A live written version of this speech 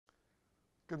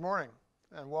Good morning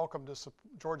and welcome to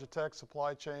Georgia Tech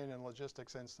Supply Chain and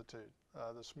Logistics Institute.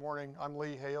 This morning I'm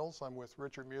Lee Hales. I'm with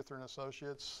Richard Muther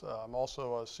Associates. I'm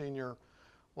also a senior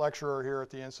lecturer here at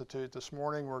the Institute. This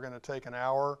morning we're going to take an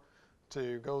hour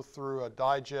to go through a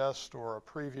digest or a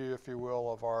preview, if you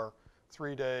will, of our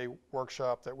 3-day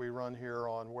workshop that we run here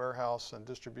on warehouse and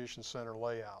distribution center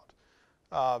layout.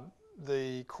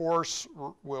 The course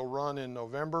will run in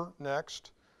November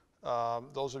next.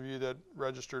 Those of you that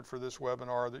registered for this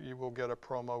webinar, that you will get a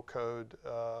promo code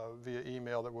via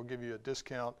email that will give you a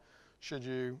discount should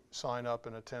you sign up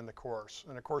and attend the course.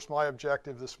 And of course, my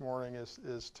objective this morning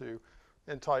is to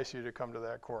entice you to come to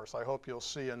that course. I hope you'll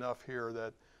see enough here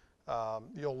that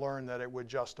you'll learn that it would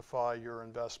justify your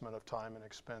investment of time and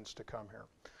expense to come here.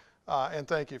 And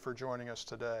thank you for joining us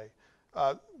today.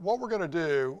 What we're going to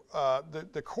do,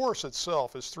 the course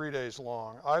itself is 3 days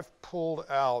long. I've pulled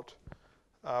out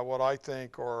what I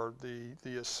think are the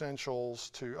essentials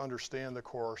to understand the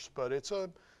course, but it's a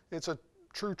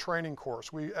true training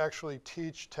course. We actually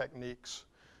teach techniques.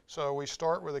 So we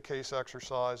start with a case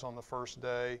exercise on the first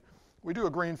day. We do a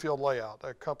greenfield layout,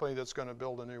 a company that's going to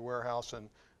build a new warehouse, and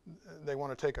they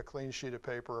want to take a clean sheet of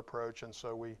paper approach, and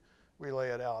so we lay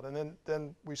it out. And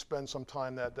then we spend some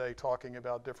time that day talking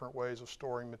about different ways of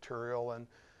storing material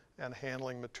and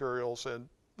handling materials and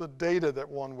the data that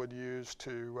one would use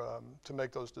to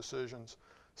make those decisions.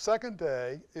 Second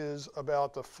day is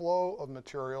about the flow of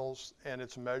materials and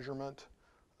its measurement.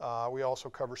 We also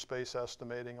cover space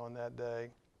estimating on that day.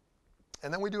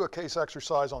 And then we do a case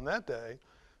exercise on that day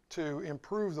to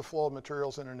improve the flow of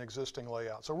materials in an existing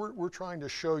layout. So we're trying to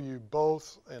show you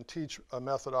both and teach a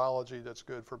methodology that's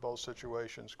good for both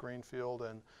situations, greenfield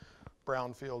and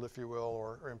brownfield, if you will,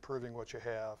 or improving what you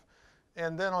have.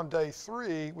 And then on day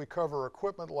 3, we cover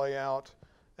equipment layout.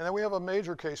 And then we have a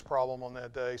major case problem on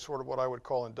that day, sort of what I would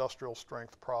call industrial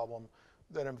strength problem,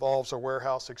 that involves a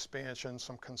warehouse expansion,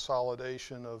 some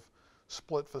consolidation of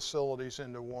split facilities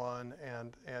into one,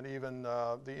 and even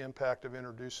the impact of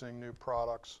introducing new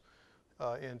products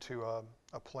into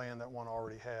a plan that one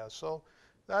already has. So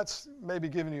that's maybe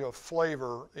giving you a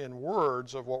flavor in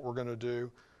words of what we're going to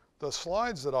do. The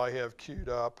slides that I have queued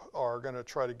up are going to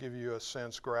try to give you a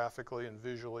sense graphically and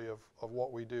visually of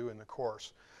what we do in the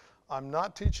course. I'm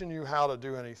not teaching you how to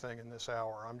do anything in this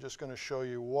hour. I'm just going to show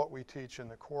you what we teach in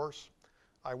the course.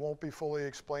 I won't be fully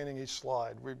explaining each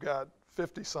slide. We've got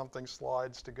 50-something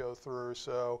slides to go through,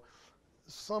 so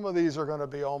some of these are going to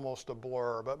be almost a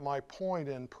blur. But my point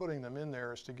in putting them in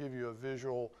there is to give you a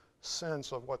visual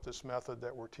sense of what this method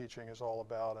that we're teaching is all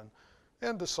about,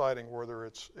 and deciding whether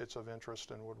it's of interest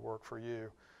and would work for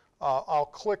you. I'll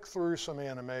click through some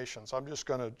animations. I'm just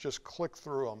going to click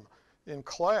through them. In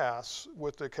class,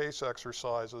 with the case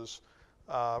exercises,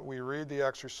 we read the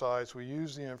exercise, we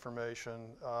use the information.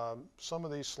 Some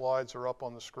of these slides are up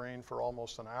on the screen for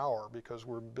almost an hour because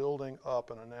we're building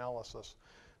up an analysis.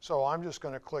 So I'm just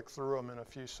going to click through them in a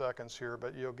few seconds here,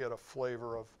 but you'll get a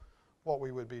flavor of what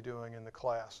we would be doing in the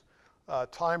class.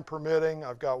 Time permitting,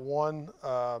 I've got one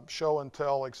show and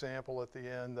tell example at the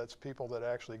end. That's people that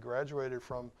actually graduated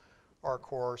from our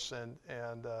course and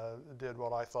did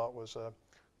what I thought was a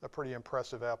pretty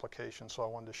impressive application, so I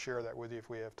wanted to share that with you if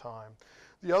we have time.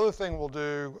 The other thing we'll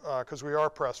do, because we are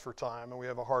pressed for time and we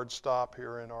have a hard stop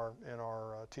here in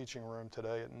our teaching room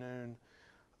today at noon,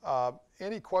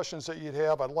 any questions that you'd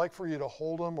have, I'd like for you to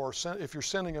hold them, or if you're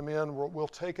sending them in, we'll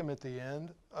take them at the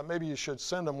end. Maybe you should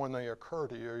send them when they occur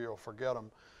to you, you'll forget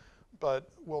them. But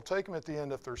we'll take them at the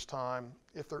end if there's time.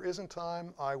 If there isn't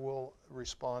time, I will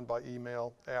respond by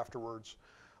email afterwards.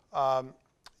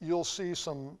 You'll see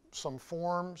some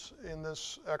forms in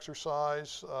this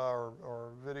exercise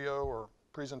or video or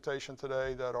presentation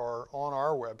today that are on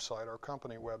our website, our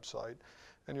company website,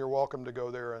 and you're welcome to go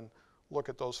there and look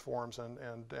at those forms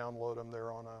and download them.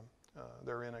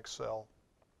 They're in Excel.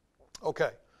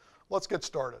 Okay, let's get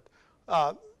started.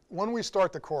 When we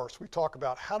start the course, we talk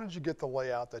about how did you get the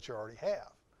layout that you already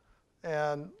have.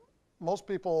 And most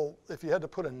people, if you had to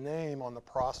put a name on the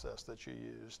process that you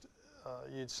used,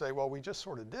 you'd say, well, we just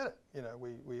sort of did it. You know,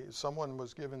 someone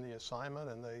was given the assignment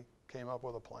and they came up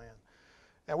with a plan.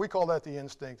 And we call that the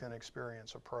instinct and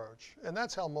experience approach. And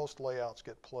that's how most layouts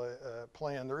get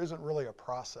planned. There isn't really a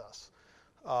process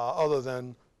other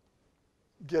than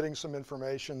getting some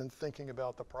information and thinking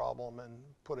about the problem and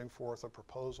putting forth a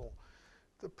proposal.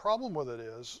 The problem with it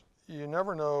is you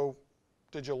never know,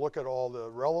 did you look at all the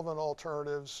relevant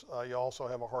alternatives? You also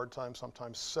have a hard time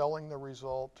sometimes selling the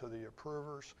result to the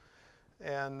approvers.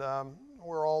 And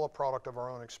we're all a product of our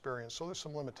own experience, so there's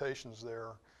some limitations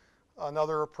there.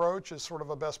 Another approach is sort of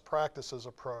a best practices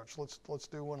approach. Let's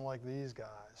do one like these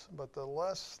guys. But the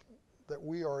less that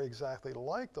we are exactly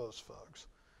like those folks,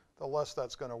 the less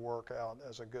that's going to work out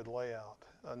as a good layout.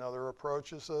 Another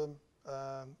approach is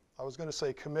I was going to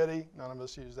say committee. None of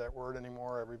us use that word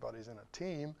anymore. Everybody's in a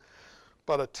team.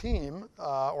 But a team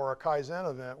or a Kaizen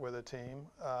event with a team,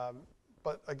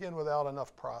 but again, without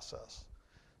enough process.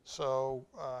 So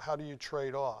how do you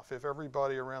trade off? If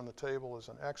everybody around the table is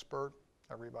an expert,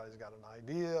 everybody's got an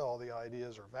idea, all the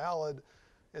ideas are valid,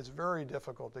 it's very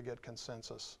difficult to get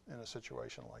consensus in a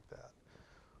situation like that.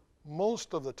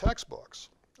 Most of the textbooks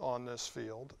on this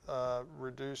field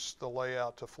reduce the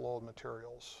layout to flow of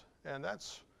materials. And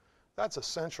that's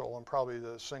essential and probably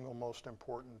the single most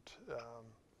important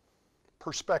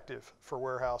perspective for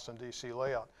warehouse and DC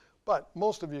layout. But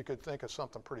most of you could think of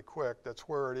something pretty quick that's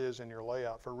where it is in your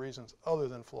layout for reasons other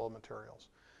than flow of materials.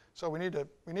 So we need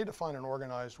to find an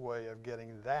organized way of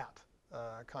getting that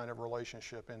kind of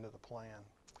relationship into the plan.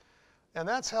 And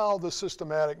that's how the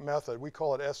systematic method, we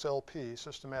call it SLP,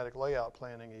 systematic layout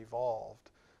planning, evolved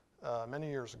many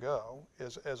years ago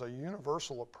as a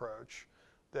universal approach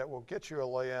that will get you a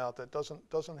layout that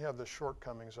doesn't have the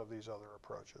shortcomings of these other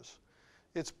approaches.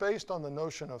 It's based on the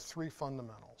notion of three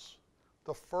fundamentals.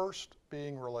 The first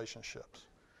being relationships.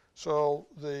 So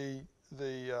the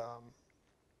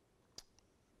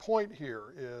point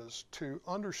here is to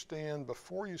understand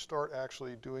before you start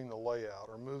actually doing the layout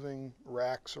or moving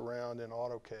racks around in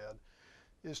AutoCAD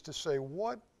is to say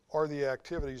what are the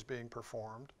activities being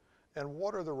performed and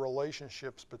what are the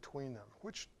relationships between them.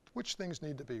 Which things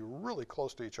need to be really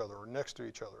close to each other or next to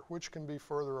each other? Which can be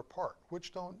further apart?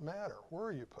 Which don't matter?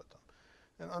 Where you put them?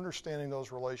 And understanding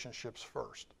those relationships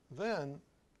first. Then,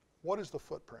 what is the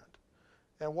footprint?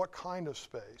 And what kind of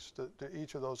space do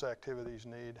each of those activities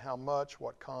need? How much?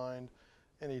 What kind?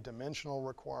 Any dimensional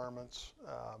requirements?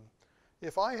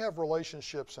 If I have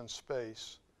relationships in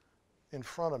space in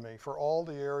front of me for all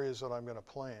the areas that I'm going to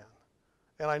plan,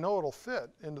 and I know it'll fit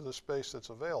into the space that's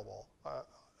available,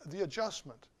 the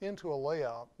adjustment into a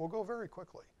layout will go very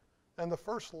quickly. And the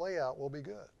first layout will be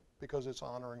good because it's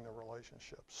honoring the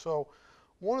relationships. So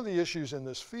one of the issues in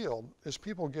this field is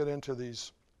people get into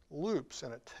these loops,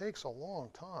 and it takes a long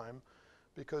time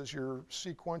because you're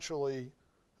sequentially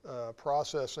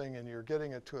processing and you're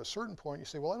getting it to a certain point. You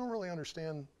say, well, I don't really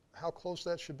understand how close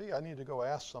that should be. I need to go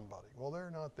ask somebody. Well,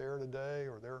 they're not there today,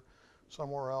 or they're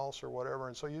somewhere else or whatever,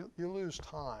 and so you lose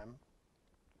time.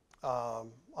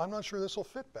 I'm not sure this will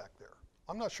fit back there.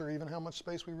 I'm not sure even how much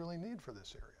space we really need for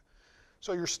this area.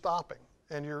 So you're stopping,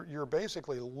 and you're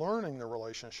basically learning the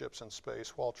relationships in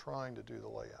space while trying to do the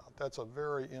layout. That's a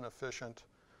very inefficient,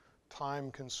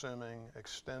 time-consuming,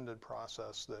 extended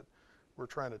process that we're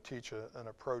trying to teach an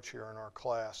approach here in our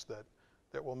class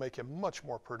that will make you much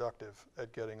more productive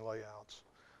at getting layouts.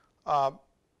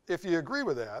 If you agree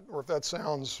with that, or if that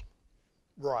sounds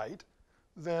right,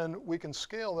 then we can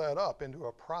scale that up into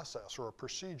a process or a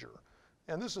procedure.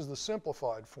 And this is the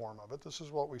simplified form of it. This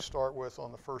is what we start with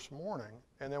on the first morning,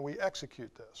 and then we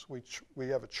execute this. We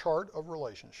have a chart of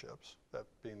relationships, that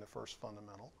being the first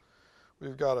fundamental.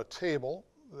 We've got a table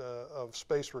of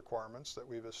space requirements that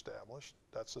we've established.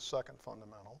 That's the second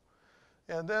fundamental.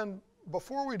 And then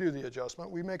before we do the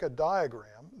adjustment, we make a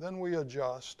diagram. Then we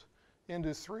adjust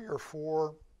into 3 or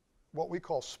 4 what we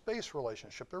call space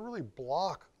relationship. They're really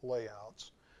block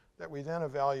layouts that we then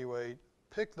evaluate,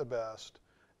 pick the best,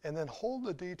 and then hold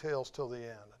the details till the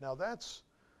end. Now that's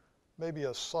maybe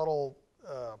a subtle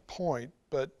point,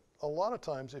 but a lot of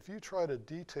times if you try to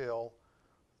detail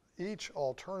each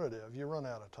alternative, you run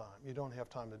out of time. You don't have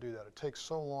time to do that. It takes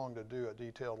so long to do a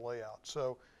detailed layout.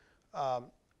 So,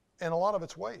 and a lot of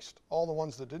it's waste. All the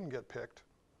ones that didn't get picked,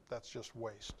 that's just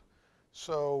waste.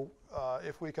 So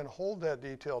if we can hold that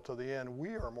detail to the end,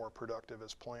 we are more productive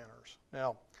as planners.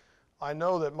 Now, I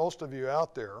know that most of you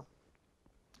out there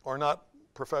are not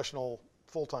professional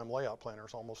full-time layout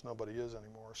planners. Almost nobody is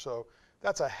anymore. So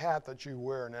that's a hat that you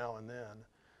wear now and then.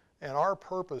 And our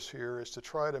purpose here is to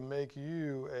try to make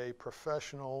you a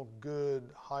professional, good,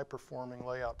 high-performing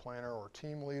layout planner or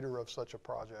team leader of such a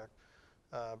project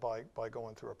by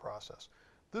going through a process.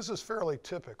 This is fairly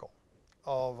typical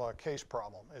of a case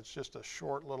problem. It's just a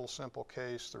short little simple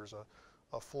case. There's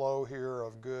a flow here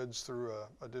of goods through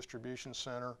a distribution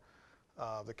center.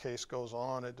 The case goes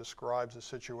on, it describes the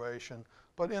situation.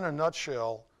 But in a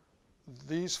nutshell,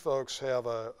 these folks have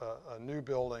a new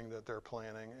building that they're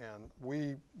planning, and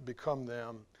we become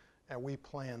them, and we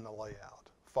plan the layout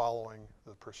following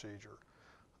the procedure.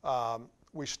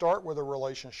 We start with a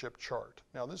relationship chart.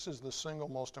 Now, this is the single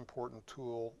most important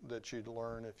tool that you'd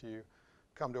learn if you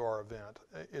come to our event.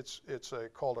 It's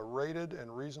called a rated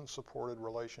and reason-supported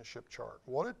relationship chart.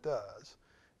 What it does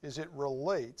is it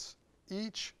relates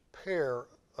each pair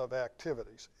of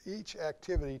activities, each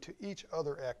activity to each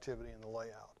other activity in the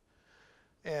layout.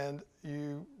 And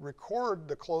you record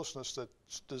the closeness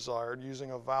that's desired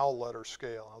using a vowel letter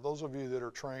scale. Now, those of you that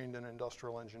are trained in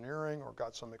industrial engineering or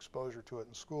got some exposure to it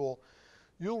in school,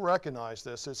 you'll recognize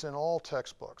this. It's in all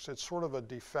textbooks. It's sort of a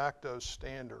de facto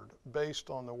standard based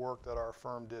on the work that our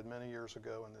firm did many years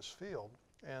ago in this field.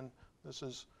 And this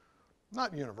is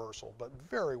not universal, but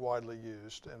very widely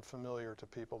used and familiar to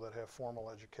people that have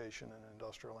formal education in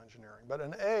industrial engineering. But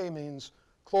an A means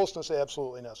closeness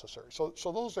absolutely necessary. So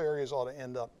those areas ought to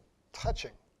end up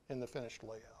touching in the finished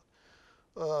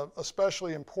layout.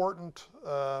 Especially important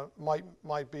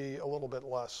might be a little bit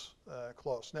less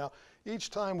close. Now, each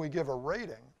time we give a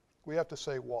rating, we have to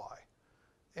say why.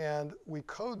 And we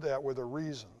code that with a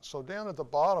reason. So down at the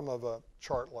bottom of a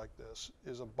chart like this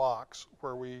is a box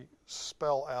where we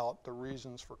spell out the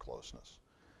reasons for closeness.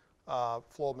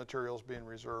 Flow of materials being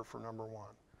reserved for number 1.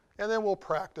 And then we'll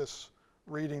practice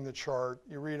reading the chart.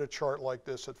 You read a chart like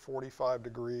this at 45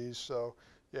 degrees, so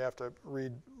you have to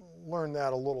learn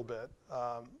that a little bit.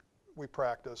 We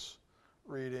practice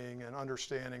reading and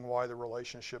understanding why the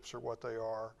relationships are what they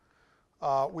are.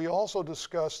 We also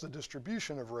discuss the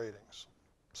distribution of ratings.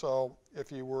 So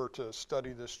if you were to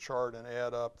study this chart and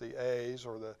add up the A's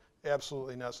or the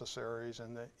absolutely necessaries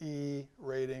and the E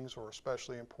ratings or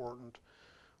especially important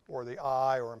or the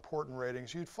I or important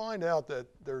ratings, you'd find out that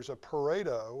there's a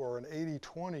Pareto or an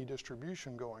 80-20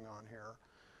 distribution going on here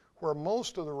where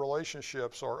most of the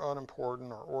relationships are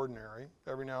unimportant or ordinary.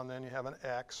 Every now and then you have an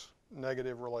X,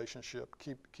 negative relationship,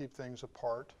 keep things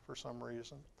apart for some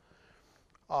reason.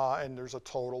 And there's a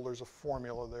total, there's a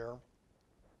formula there.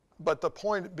 But the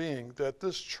point being that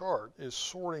this chart is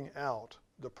sorting out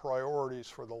the priorities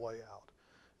for the layout.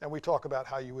 And we talk about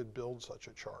how you would build such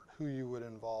a chart, who you would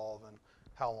involve, and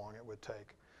how long it would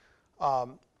take.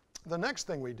 The next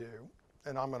thing we do,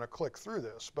 and I'm going to click through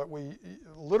this, but we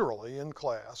literally in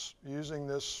class, using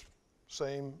this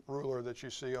same ruler that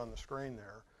you see on the screen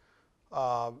there,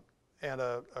 and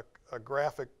a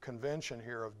graphic convention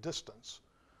here of distance,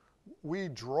 we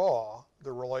draw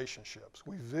the relationships.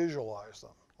 We visualize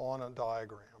them on a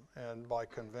diagram. And by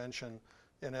convention,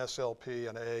 in SLP,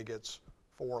 an A gets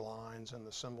 4 lines, and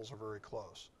the symbols are very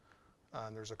close.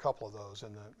 And there's a couple of those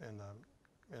in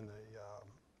the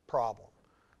problem.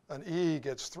 An E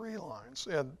gets 3 lines,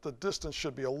 and the distance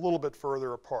should be a little bit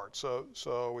further apart.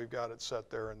 So we've got it set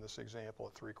there in this example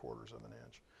at 3/4 of an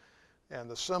inch. And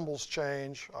the symbols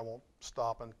change. I won't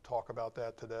stop and talk about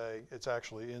that today. It's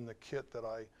actually in the kit that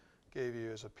I gave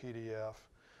you as a PDF.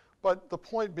 But the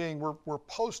point being, we're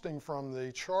posting from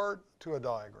the chart to a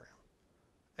diagram.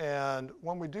 And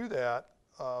when we do that,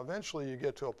 eventually you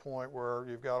get to a point where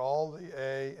you've got all the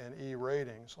A and E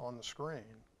ratings on the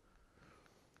screen,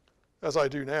 as I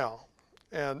do now.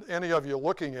 And any of you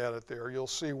looking at it there, you'll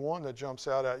see one that jumps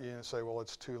out at you and say, well,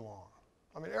 it's too long.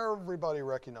 I mean, everybody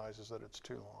recognizes that it's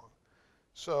too long.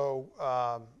 So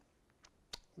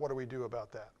what do we do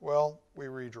about that? Well, we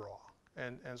redraw.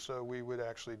 And so we would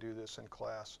actually do this in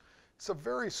class. It's a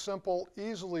very simple,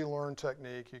 easily learned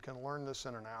technique. You can learn this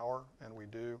in an hour, and we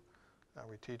do.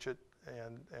 We teach it,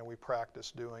 and we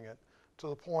practice doing it to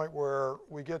the point where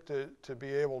we get to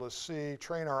be able to see,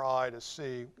 train our eye to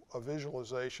see a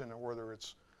visualization of whether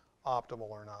it's optimal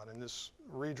or not. In this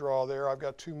redraw there, I've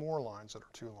got 2 more lines that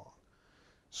are too long.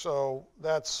 So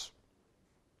that's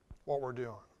what we're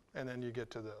doing. And then you get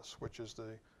to this, which is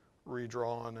the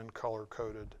redrawn and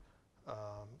color-coded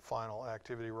final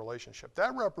activity relationship.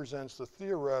 That represents the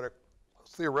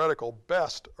theoretical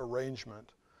best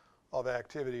arrangement of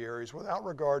activity areas without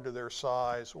regard to their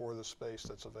size or the space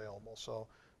that's available. So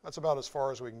that's about as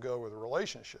far as we can go with the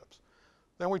relationships.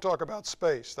 Then we talk about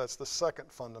space. That's the second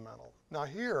fundamental. Now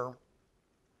here,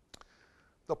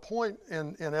 the point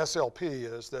in SLP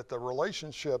is that the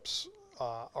relationships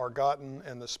are gotten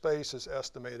and the space is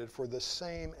estimated for the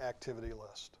same activity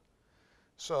list.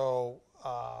 So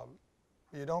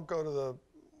you don't go to the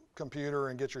computer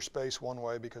and get your space one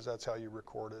way because that's how you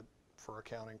record it for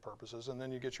accounting purposes, and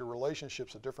then you get your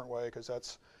relationships a different way because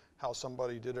that's how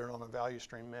somebody did it on a value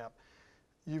stream map.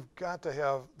 You've got to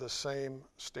have the same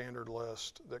standard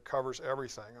list that covers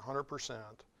everything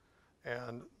 100%,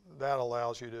 and that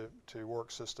allows you to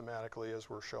work systematically as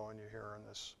we're showing you here in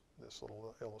this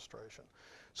little illustration.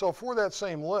 So for that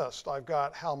same list, I've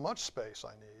got how much space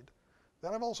I need.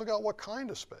 Then I've also got what kind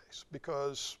of space,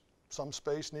 because some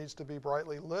space needs to be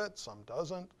brightly lit, some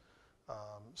doesn't.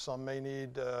 Some may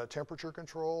need temperature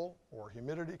control or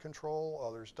humidity control,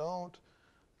 others don't.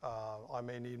 I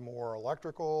may need more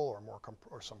electrical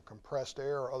or some compressed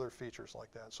air or other features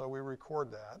like that. So we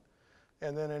record that.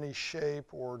 and then any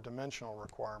shape or dimensional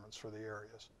requirements for the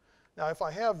areas. Now, if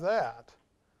I have that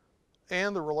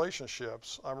and the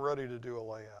relationships, I'm ready to do a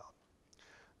layout.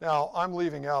 Now, I'm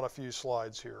leaving out a few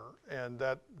slides here, and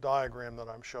that diagram that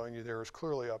I'm showing you there is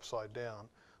clearly upside down.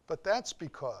 But that's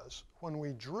because when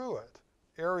we drew it,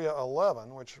 area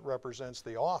 11, which represents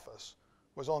the office,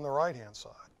 was on the right-hand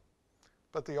side.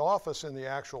 But the office in the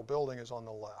actual building is on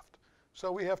the left.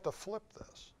 So we have to flip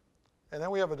this. And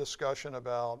then we have a discussion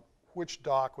about which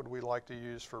dock would we like to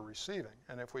use for receiving.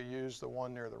 And if we use the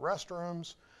one near the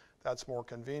restrooms, that's more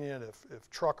convenient. If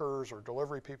truckers or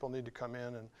delivery people need to come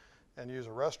in and use a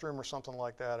restroom or something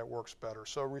like that, it works better.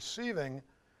 So receiving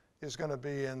is going to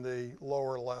be in the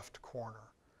lower left corner.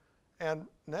 And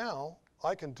now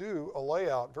I can do a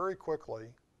layout very quickly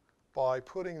by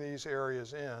putting these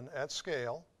areas in at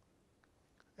scale.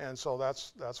 And so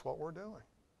that's what we're doing.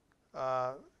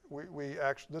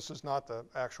 This is not the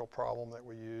actual problem that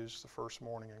we used the first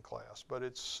morning in class, but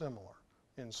it's similar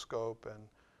in scope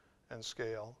and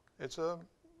scale. It's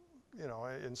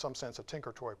in some sense, a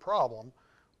tinker toy problem,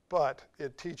 but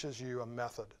it teaches you a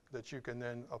method that you can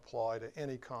then apply to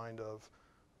any kind of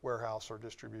warehouse or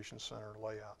distribution center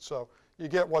layout. So you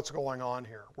get what's going on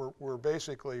here. We're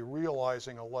basically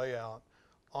realizing a layout,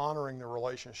 honoring the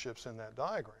relationships in that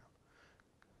diagram.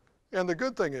 And the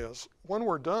good thing is, when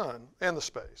we're done, and the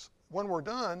space, when we're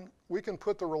done, we can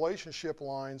put the relationship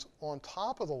lines on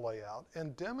top of the layout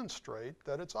and demonstrate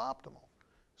that it's optimal.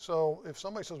 So if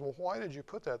somebody says, well, why did you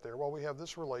put that there? Well, we have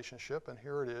this relationship, and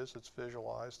here it is. It's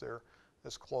visualized. They're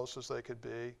as close as they could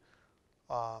be.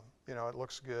 It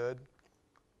looks good.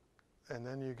 And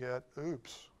then you get,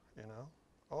 oops,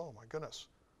 oh my goodness.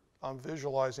 I'm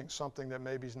visualizing something that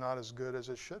maybe is not as good as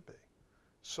it should be.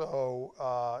 So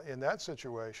in that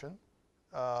situation,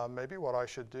 maybe what I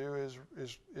should do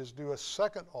is do a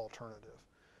second alternative.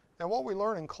 And what we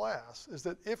learn in class is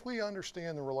that if we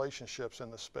understand the relationships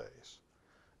in the space,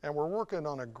 and we're working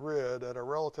on a grid at a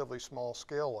relatively small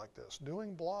scale like this,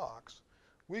 doing blocks,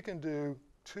 we can do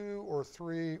 2 or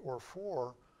 3 or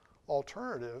 4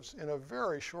 alternatives in a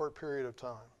very short period of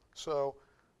time. So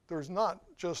there's not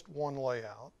just one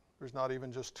layout. There's not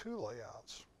even just 2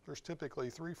 layouts. There's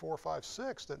typically 3, 4, 5,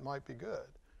 6 that might be good.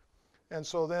 And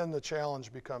so then the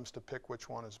challenge becomes to pick which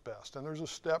one is best. And there's a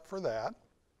step for that.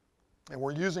 And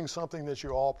we're using something that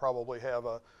you all probably have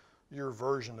your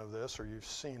version of this, or you've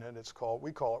seen it.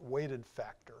 We call it weighted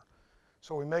factor.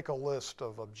 So we make a list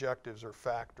of objectives or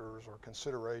factors or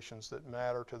considerations that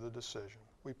matter to the decision.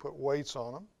 We put weights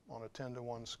on them on a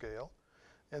 10-to-1 scale.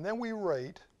 And then we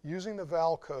rate, using the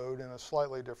val code in a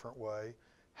slightly different way,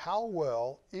 how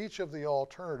well each of the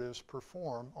alternatives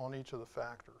perform on each of the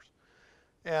factors.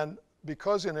 And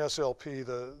because in SLP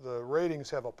the ratings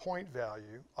have a point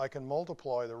value, I can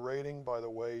multiply the rating by the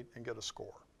weight and get a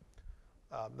score.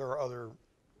 There are other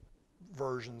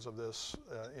versions of this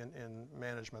in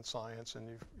management science, and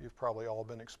you've probably all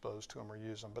been exposed to them or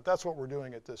used them. But that's what we're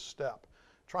doing at this step,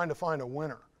 trying to find a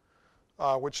winner,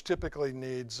 which typically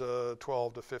needs a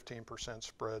 12 to 15%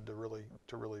 spread to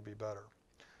really be better.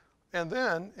 And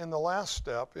then in the last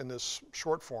step, in this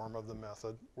short form of the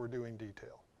method, we're doing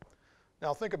detail.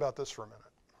 Now think about this for a minute.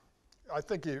 I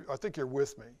think you're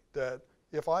with me that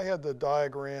if I had the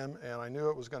diagram and I knew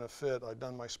it was going to fit, I'd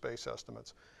done my space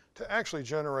estimates, to actually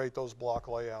generate those block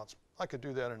layouts, I could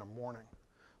do that in a morning.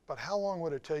 But how long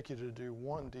would it take you to do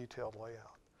one detailed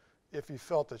layout if you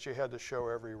felt that you had to show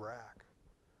every rack?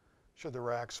 Should the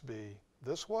racks be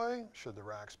this way? Should the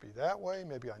racks be that way?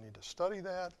 Maybe I need to study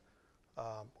that.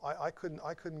 I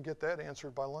couldn't get that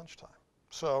answered by lunchtime.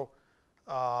 So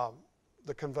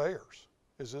the conveyors,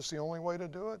 is this the only way to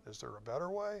do it? Is there a better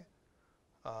way?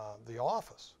 The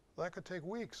office, that could take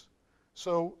weeks.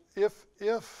 So if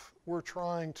we're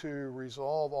trying to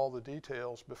resolve all the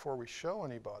details before we show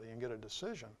anybody and get a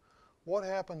decision, what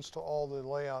happens to all the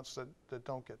layouts that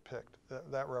don't get picked?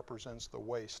 That represents the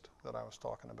waste that I was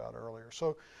talking about earlier.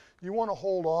 So you want to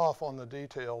hold off on the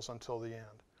details until the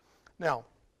end. Now,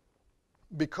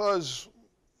 because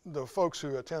the folks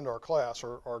who attend our class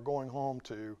are going home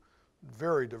to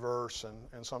very diverse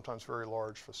and sometimes very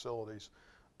large facilities,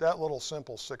 that little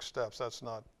simple 6 steps, that's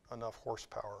not enough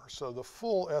horsepower. So the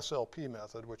full SLP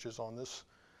method, which is on this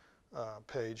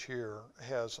page here,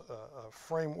 has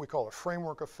we call it a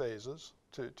framework of phases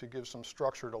to give some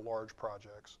structure to large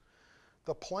projects.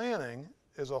 The planning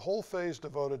is a whole phase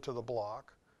devoted to the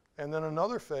block, and then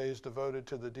another phase devoted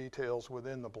to the details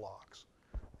within the blocks.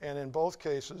 And in both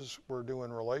cases, we're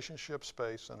doing relationship,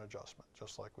 space, and adjustment,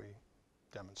 just like we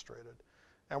demonstrated.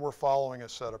 And we're following a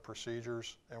set of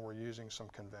procedures, and we're using some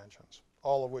conventions,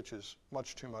 all of which is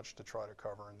much too much to try to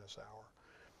cover in this hour.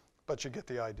 But you get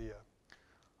the idea.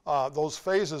 Those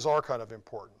phases are kind of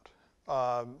important.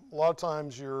 A lot of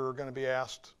times you're going to be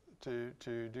asked to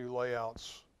do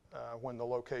layouts when the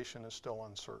location is still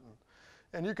uncertain.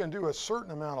 And you can do a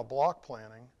certain amount of block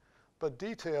planning, but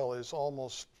detail is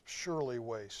almost surely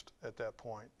waste at that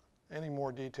point. Any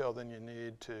more detail than you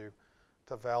need to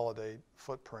validate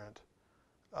footprint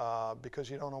because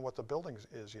you don't know what the building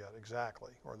is yet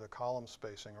exactly, or the column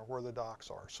spacing, or where the docks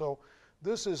are. So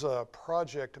this is a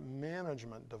project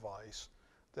management device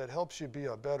that helps you be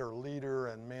a better leader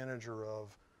and manager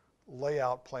of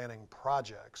layout planning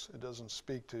projects. It doesn't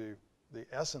speak to the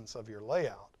essence of your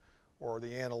layout or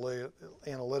the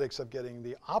analytics of getting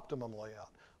the optimum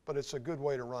layout, but it's a good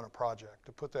way to run a project,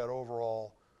 to put that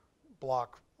overall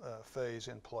block phase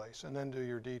in place, and then do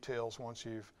your details once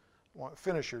you've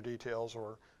finish your details,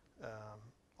 or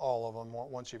all of them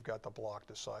once you've got the block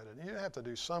decided. You have to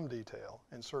do some detail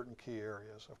in certain key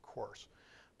areas, of course,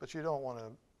 but you don't want to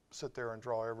sit there and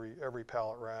draw every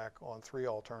pallet rack on 3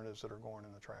 alternatives that are going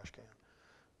in the trash can.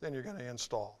 Then you're going to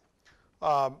install.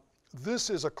 This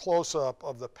is a close-up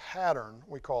of the pattern,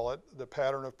 we call it, the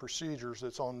pattern of procedures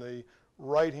that's on the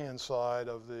right-hand side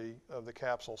of the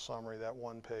capsule summary, that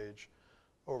one-page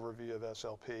overview of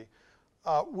SLP.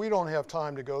 We don't have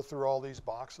time to go through all these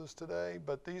boxes today,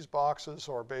 but these boxes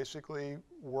are basically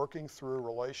working through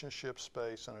relationship,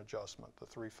 space, and adjustment, the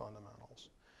 3 fundamentals.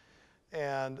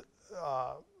 And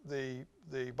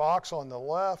the box on the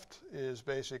left is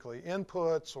basically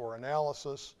inputs or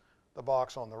analysis. The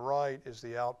box on the right is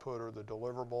the output or the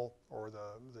deliverable or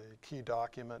the key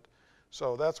document.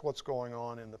 So that's what's going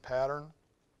on in the pattern.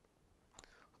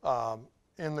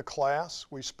 In the class,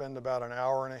 we spend about 1.5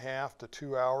 hours to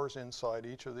 2 hours inside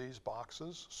each of these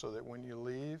boxes so that when you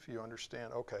leave, you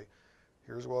understand, okay,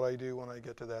 here's what I do when I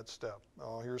get to that step.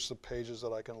 Oh, here's the pages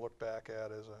that I can look back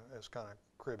at as kind of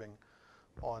cribbing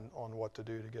on what to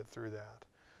do to get through that.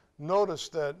 Notice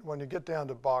that when you get down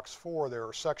to box 4 there,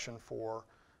 or section 4,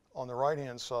 on the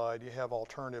right-hand side, you have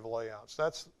alternative layouts.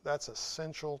 That's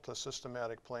essential to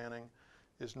systematic planning,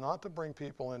 is not to bring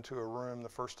people into a room the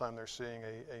first time they're seeing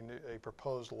a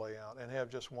proposed layout and have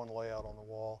just one layout on the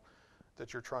wall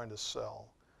that you're trying to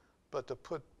sell, but to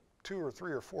put 2 or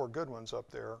 3 or 4 good ones up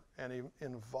there and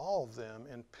involve them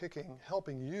in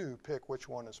helping you pick which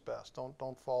one is best.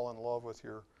 Don't fall in love with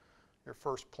your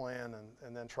first plan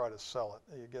and then try to sell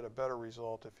it. You get a better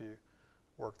result if you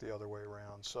work the other way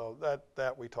around. So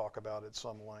that we talk about at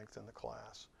some length in the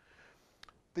class.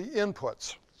 The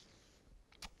inputs.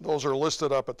 Those are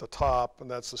listed up at the top, and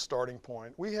that's the starting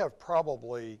point. We have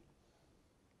probably,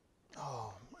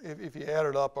 if you add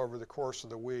it up over the course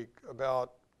of the week,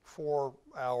 about 4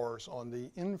 hours on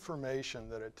the information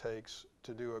that it takes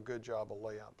to do a good job of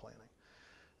layout planning.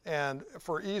 And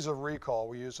for ease of recall,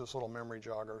 we use this little memory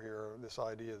jogger here, this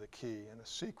idea of the key, and a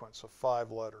sequence of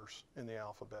 5 letters in the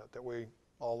alphabet that we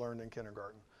all learned in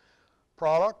kindergarten.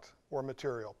 Product or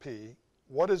material, P.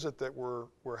 What is it that we're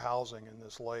housing in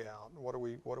this layout? What are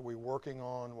we working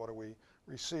on? What are we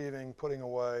receiving, putting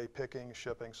away, picking,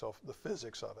 shipping? So the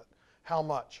physics of it. How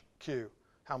much? Q.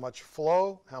 How much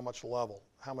flow? How much level?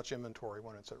 How much inventory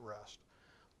when it's at rest?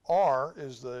 R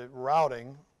is the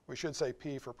routing. We should say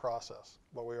P for process,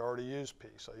 but we already used P,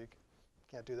 so you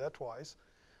can't do that twice.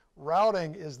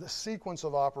 Routing is the sequence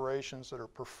of operations that are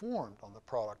performed on the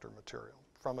product or material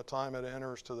from the time it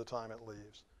enters to the time it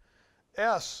leaves.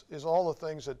 S is all the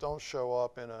things that don't show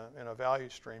up in a value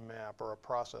stream map or a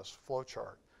process flow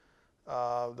chart.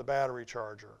 The battery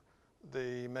charger,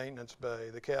 the maintenance bay,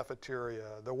 the cafeteria,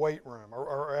 the weight room,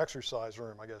 or exercise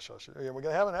room, I guess I should. Are we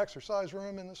going to have an exercise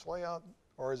room in this layout,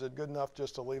 or is it good enough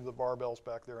just to leave the barbells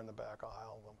back there in the back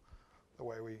aisle the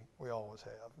way we always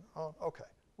have? Oh, okay,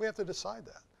 we have to decide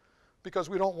that, because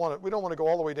we don't want to go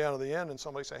all the way down to the end and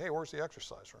somebody say, hey, where's the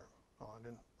exercise room? Oh,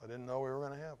 I didn't know we were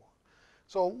going to have one.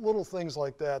 So little things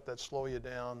like that slow you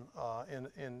down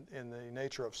in the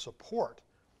nature of support,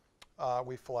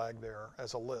 we flag there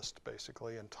as a list,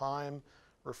 basically. And time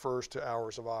refers to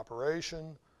hours of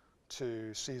operation,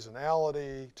 to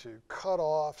seasonality, to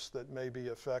cutoffs that may be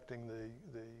affecting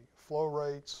the flow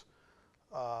rates.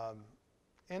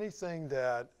 Anything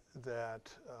that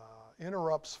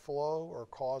interrupts flow or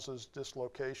causes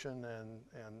dislocation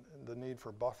and the need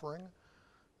for buffering,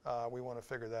 we want to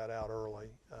figure that out early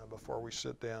before we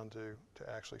sit down to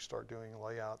actually start doing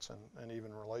layouts and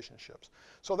even relationships.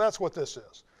 So that's what this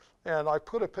is. And I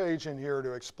put a page in here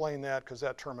to explain that because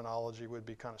that terminology would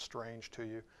be kind of strange to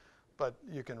you, but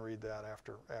you can read that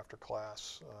after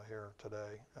class here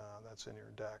today. That's in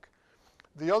your deck.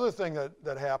 The other thing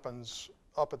that happens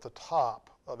up at the top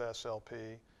of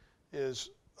SLP is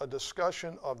a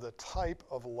discussion of the type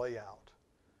of layout.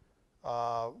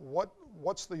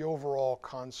 what's the overall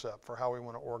concept for how we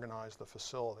want to organize the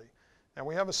facility. And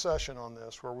we have a session on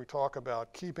this where we talk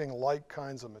about keeping like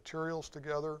kinds of materials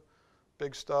together,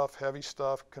 big stuff, heavy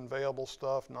stuff, conveyable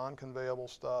stuff, non-conveyable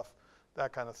stuff,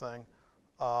 that kind of thing.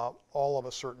 All of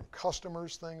a certain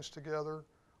customers' things together,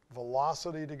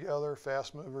 velocity together,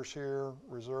 fast movers here,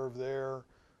 reserve there,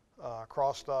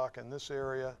 cross stock in this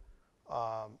area,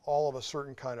 all of a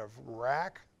certain kind of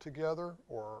rack together,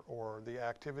 or the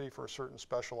activity for a certain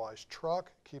specialized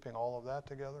truck, keeping all of that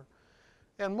together.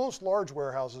 And most large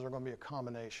warehouses are going to be a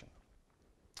combination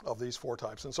of these four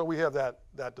types. And so we have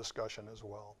that discussion as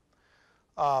well.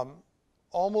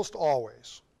 Almost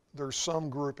always, there's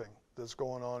some grouping that's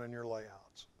going on in your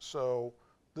layouts. So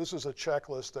this is a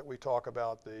checklist that we talk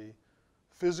about the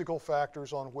physical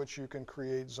factors on which you can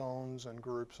create zones and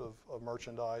groups of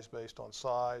merchandise based on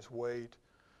size, weight,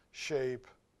 shape,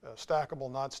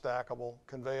 stackable, not stackable,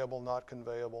 conveyable, not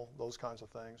conveyable, those kinds of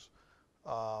things,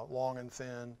 long and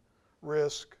thin,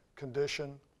 risk,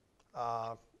 condition.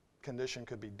 Condition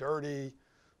could be dirty,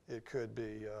 it could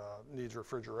be needs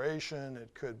refrigeration,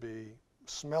 it could be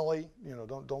smelly, you know,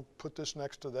 don't put this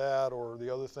next to that, or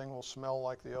the other thing will smell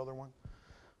like the other one.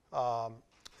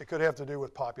 It could have to do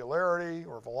with popularity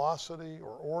or velocity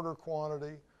or order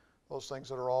quantity, those things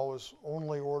that are always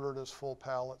only ordered as full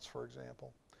pallets, for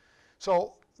example.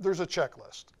 So there's a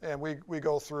checklist, and we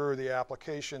go through the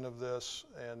application of this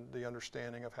and the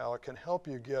understanding of how it can help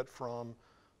you get from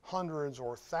hundreds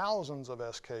or thousands of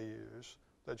SKUs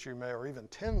that you may, or even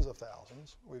tens of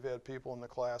thousands. We've had people in the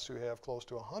class who have close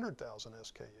to 100,000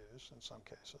 SKUs in some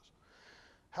cases.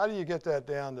 How do you get that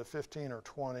down to 15 or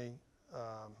 20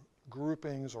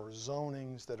 groupings or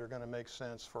zonings that are going to make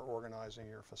sense for organizing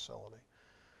your facility?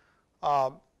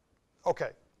 Okay.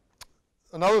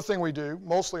 Another thing we do,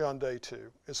 mostly on day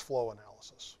 2, is flow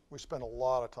analysis. We spend a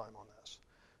lot of time on this.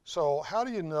 So how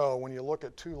do you know when you look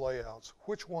at 2 layouts,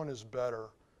 which one is better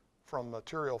from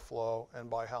material flow and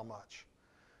by how much?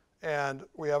 And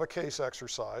we have a case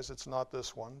exercise. It's not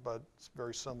this one, but it's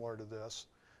very similar to this.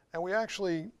 And we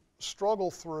actually struggle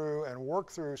through and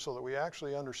work through so that we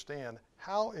actually understand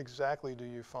how exactly do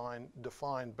you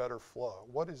define better flow?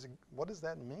 What does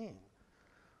that mean?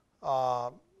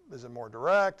 Is it more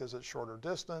direct? Is it shorter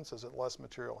distance? Is it less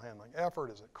material handling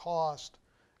effort? Is it cost?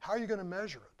 How are you going to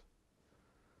measure it?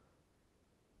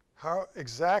 How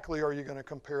exactly are you going to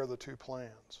compare the 2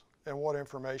 plans? And what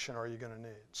information are you going to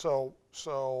need? So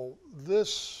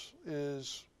this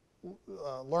is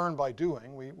learned by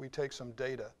doing. We take some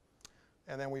data,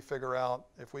 and then we figure out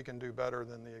if we can do better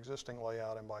than the existing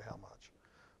layout and by how much.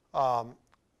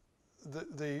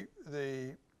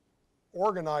 The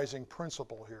organizing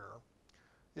principle here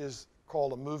is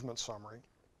called a movement summary.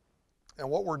 And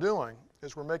what we're doing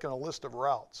is we're making a list of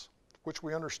routes, which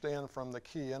we understand from the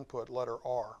key input letter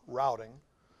R, routing.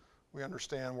 We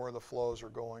understand where the flows are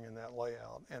going in that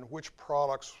layout and which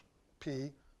products,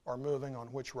 P, are moving on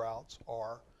which routes,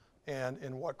 R, and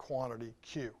in what quantity,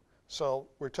 Q. So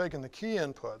we're taking the key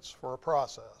inputs for a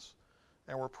process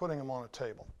and we're putting them on a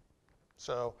table.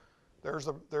 So there's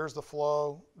the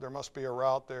flow. There must be a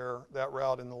route there. That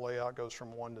route in the layout goes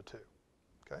from 1 to 2.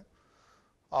 Okay?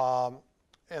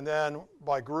 And then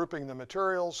by grouping the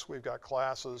materials, we've got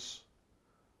classes,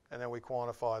 and then we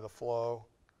quantify the flow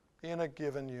in a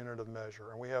given unit of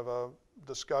measure. And we have a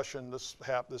discussion.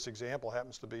 This example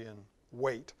happens to be in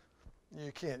weight.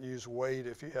 You can't use weight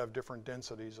if you have different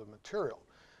densities of material.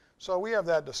 So we have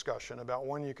that discussion about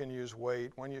when you can use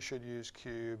weight, when you should use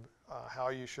cube, how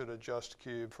you should adjust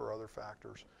cube for other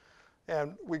factors.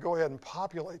 And we go ahead and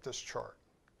populate this chart.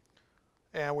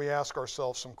 And we ask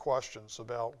ourselves some questions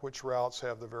about which routes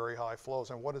have the very high flows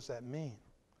and what does that mean?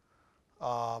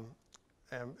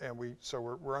 So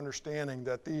we're understanding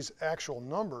that these actual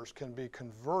numbers can be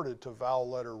converted to vowel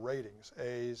letter ratings,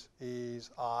 A's, E's,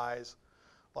 I's,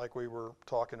 like we were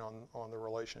talking on the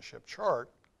relationship chart.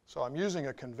 So I'm using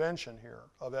a convention here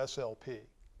of SLP,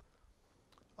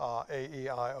 A, E,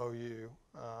 I, O, U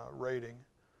rating.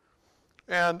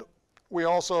 And we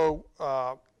also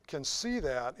can see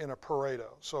that in a Pareto.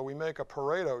 So we make a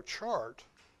Pareto chart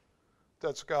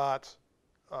that's got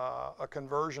a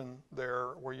conversion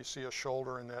there where you see a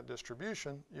shoulder in that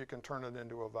distribution. You can turn it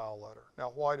into a vowel letter.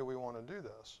 Now, why do we want to do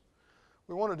this?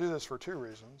 We want to do this for 2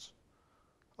 reasons.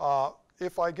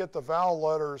 If I get the vowel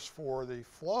letters for the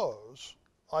flows,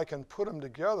 I can put them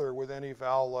together with any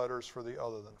vowel letters for the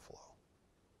other than flow.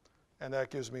 And that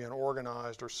gives me an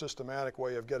organized or systematic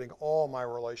way of getting all my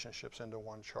relationships into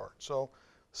one chart. So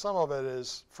some of it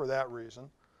is for that reason.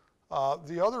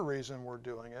 The other reason we're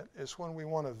doing it is when we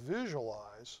want to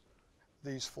visualize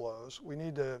these flows, we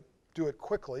need to do it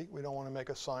quickly. We don't want to make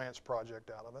a science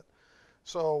project out of it.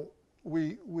 So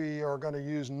we are going to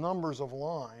use numbers of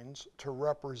lines to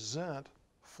represent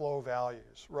flow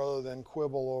values rather than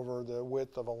quibble over the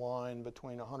width of a line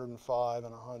between 105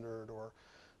 and 100 or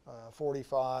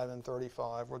 45 and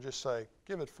 35. We'll just say,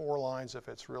 give it 4 lines if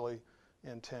it's really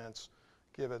intense,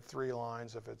 give it 3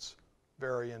 lines if it's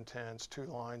very intense, 2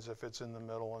 lines if it's in the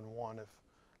middle, and 1 if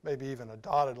maybe even a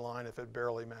dotted line if it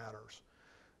barely matters.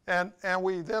 And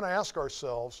we then ask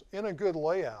ourselves, in a good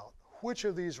layout, which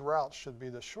of these routes should be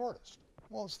the shortest?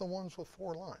 Well, it's the ones with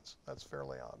 4 lines. That's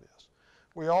fairly obvious.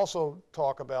 We also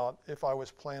talk about, if I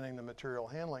was planning the material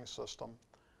handling system,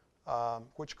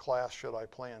 which class should I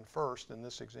plan first? In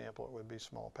this example, it would be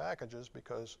small packages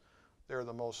because they're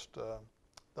the most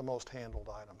handled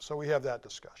items. So we have that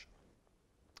discussion.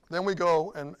 Then we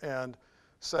go and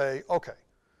say, okay,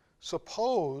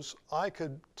 suppose I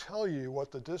could tell you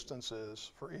what the distance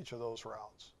is for each of those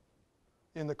routes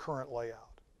in the current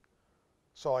layout.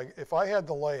 So if I had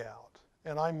the layout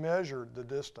and I measured the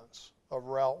distance of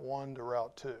route 1 to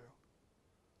route 2,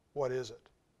 what is it?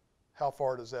 How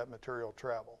far does that material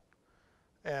travel?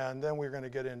 And then we're going to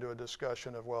get into a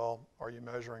discussion of, well, are you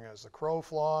measuring as the crow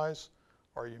flies?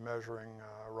 Are you measuring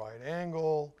right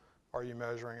angle? Are you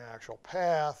measuring actual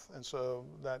path? And so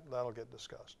that'll get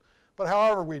discussed. But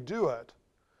however we do it,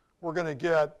 we're going to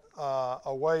get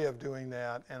a way of doing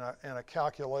that and a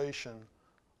calculation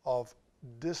of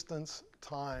distance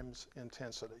times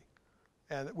intensity.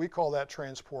 And we call that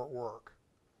transport work.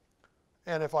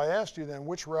 And if I asked you then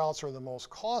which routes are the most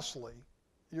costly,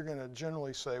 you're going to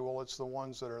generally say, well, it's the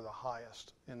ones that are the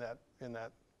highest in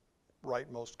that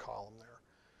rightmost column there.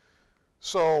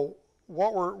 So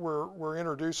what we're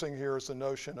introducing here is the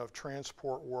notion of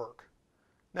transport work.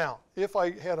 Now, if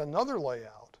I had another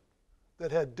layout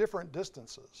that had different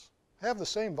distances, have the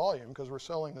same volume because we're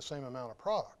selling the same amount of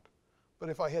product, but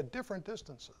if I had different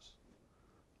distances,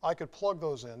 I could plug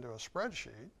those into a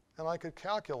spreadsheet and I could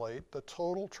calculate the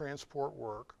total transport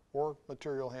work or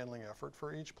material handling effort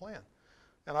for each plan.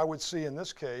 And I would see in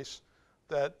this case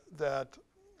that the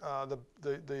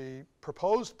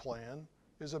proposed plan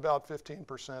is about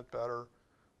 15% better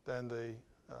than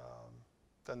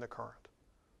the current.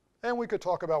 And we could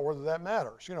talk about whether that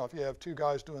matters. You know, if you have 2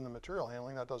 guys doing the material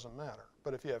handling, that doesn't matter.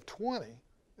 But if you have 20,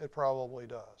 it probably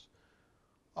does.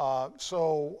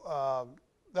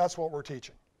 That's what we're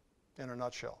teaching in a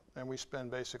nutshell. And we spend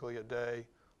basically a day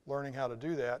learning how to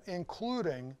do that,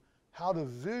 including how to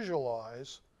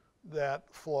visualize that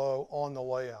flow on the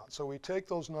layout. So we take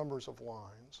those numbers of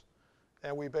lines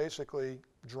and we basically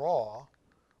draw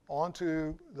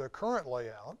onto the current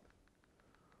layout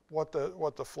what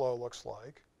the flow looks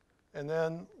like. And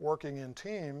then working in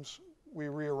teams, we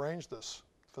rearrange this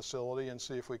facility and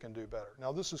see if we can do better.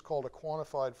 Now this is called a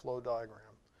quantified flow diagram.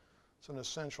 It's an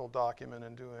essential document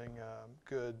in doing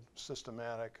good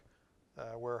systematic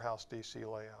warehouse DC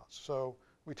layouts. So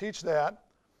we teach that.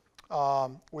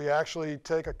 We actually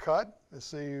take a cut to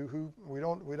see who, we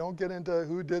don't get into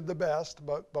who did the best,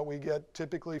 but we get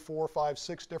typically 4, 5,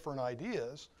 6 different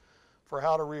ideas for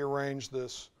how to rearrange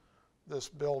this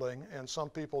building. And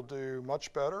some people do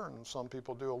much better and some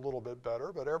people do a little bit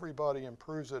better, but everybody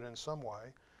improves it in some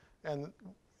way. And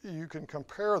you can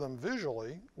compare them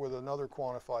visually with another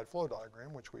quantified flow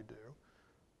diagram, which we do.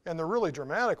 And the really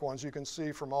dramatic ones, you can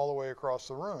see from all the way across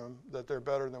the room that they're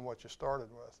better than what you started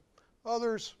with.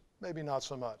 Others, maybe not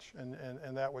so much,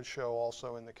 and that would show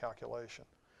also in the calculation.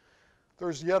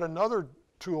 There's yet another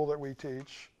tool that we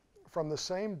teach from the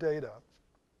same data.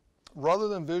 Rather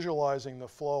than visualizing the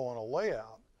flow on a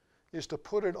layout, is to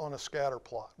put it on a scatter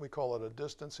plot. We call it a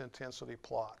distance intensity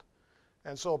plot.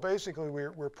 And so basically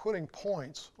we're putting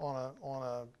points on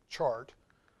a chart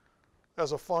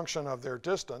as a function of their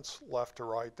distance, left to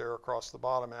right there across the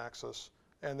bottom axis,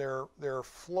 and their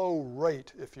flow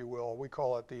rate, if you will. We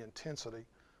call it the intensity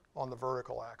on the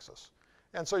vertical axis.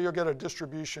 And so you'll get a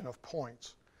distribution of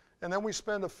points. And then we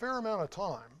spend a fair amount of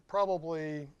time,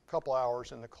 probably a couple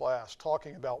hours in the class,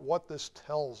 talking about what this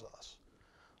tells us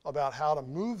about how to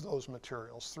move those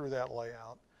materials through that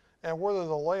layout and whether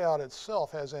the layout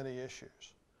itself has any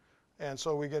issues. And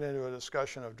so we get into a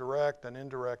discussion of direct and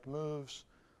indirect moves.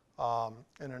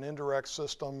 In an indirect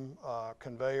system,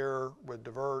 conveyor with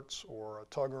diverts or a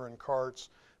tugger and carts,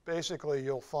 basically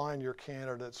you'll find your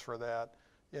candidates for that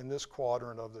in this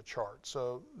quadrant of the chart.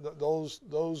 So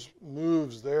those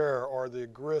moves there are the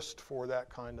grist for that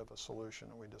kind of a solution,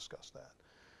 and we discussed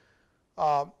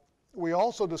that. We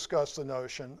also discussed the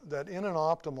notion that in an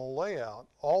optimal layout,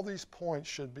 all these points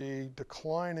should be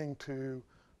declining to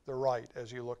the right as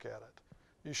you look at it.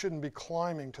 You shouldn't be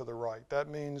climbing to the right. That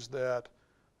means that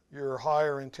your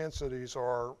higher intensities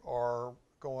are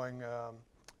going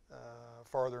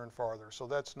farther and farther. So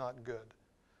that's not good.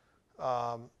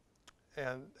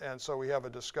 And so we have a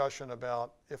discussion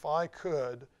about if I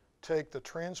could take the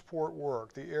transport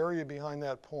work, the area behind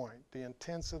that point, the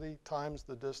intensity times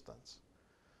the distance,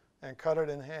 and cut it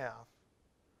in half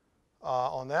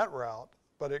on that route,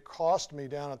 but it cost me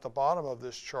down at the bottom of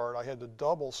this chart, I had to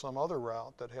double some other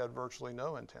route that had virtually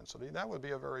no intensity. That would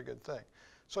be a very good thing.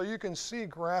 So you can see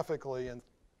graphically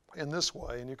in this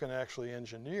way, and you can actually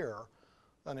engineer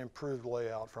an improved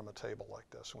layout from a table like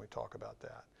this, and we talk about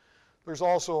that. There's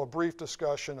also a brief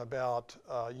discussion about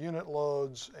unit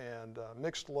loads and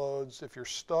mixed loads. If you're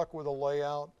stuck with a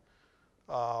layout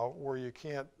where you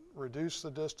can't reduce the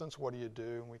distance, what do you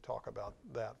do? And we talk about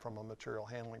that from a material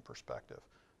handling perspective,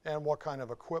 and what kind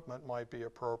of equipment might be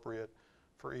appropriate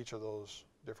for each of those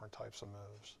different types of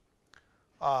moves.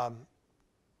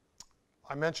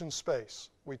 I mentioned space.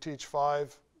 We teach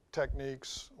 5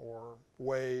 techniques or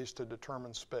ways to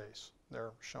determine space.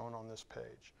 They're shown on this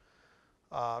page.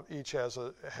 Each has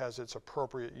its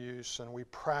appropriate use, and we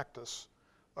practice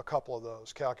a couple of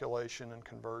those, calculation and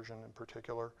conversion in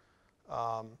particular.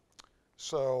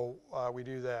 So we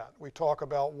do that. We talk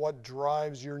about what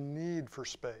drives your need for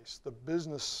space, the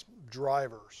business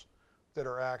drivers that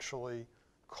are actually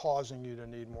causing you to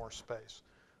need more space.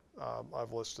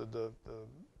 I've listed the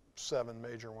 7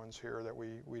 major ones here that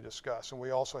we discuss. And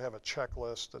we also have a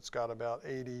checklist that's got about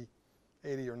 80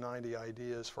 or 90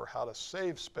 ideas for how to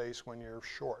save space when you're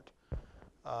short.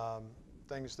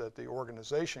 Things that the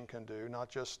organization can do, not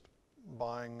just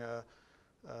buying a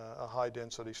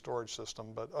high-density storage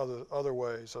system, but other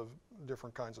ways of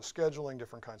different kinds of scheduling,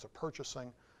 different kinds of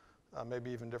purchasing,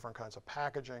 maybe even different kinds of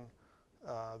packaging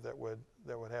that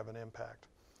would have an impact.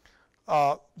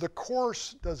 The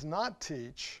course does not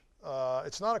teach,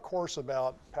 it's not a course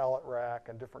about pallet rack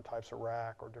and different types of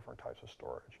rack or different types of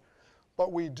storage.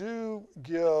 But we do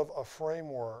give a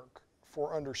framework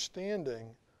for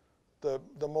understanding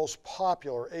the most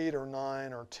popular 8 or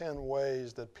 9 or 10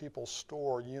 ways that people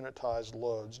store unitized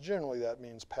loads. Generally that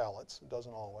means pallets. It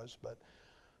doesn't always, but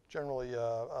generally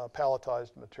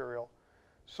palletized material.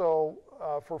 So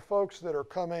for folks that are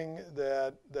coming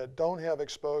that don't have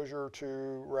exposure to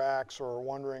racks or are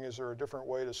wondering, is there a different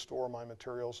way to store my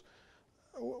materials,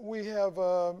 we have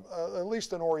at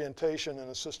least an orientation in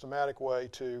a systematic way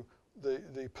to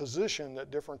the position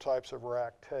that different types of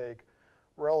rack take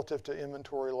relative to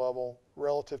inventory level,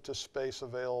 relative to space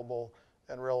available,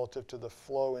 and relative to the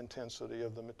flow intensity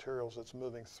of the materials that's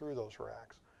moving through those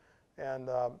racks. And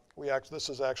this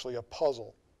is actually a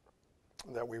puzzle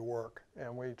that we work,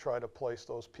 and we try to place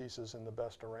those pieces in the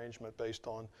best arrangement based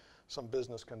on some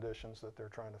business conditions that they're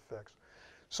trying to fix.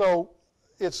 So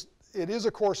it is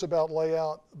a course about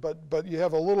layout, but you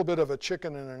have a little bit of a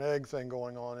chicken and an egg thing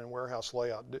going on in warehouse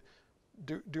layout.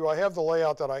 Do I have the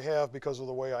layout that I have because of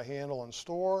the way I handle and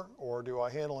store, or do I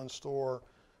handle and store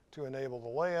to enable the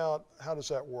layout? How does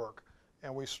that work?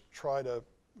 And we try to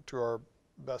our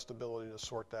best ability to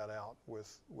sort that out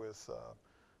with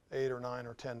 8 or 9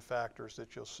 or 10 factors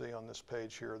that you'll see on this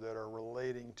page here that are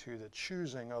relating to the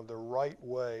choosing of the right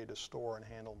way to store and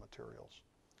handle materials.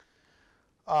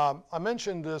 I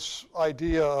mentioned this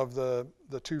idea of the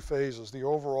 2 phases, the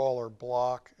overall or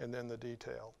block and then the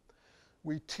detail.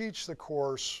 We teach the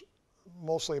course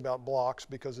mostly about blocks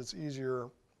because it's easier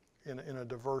in a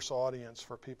diverse audience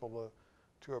for people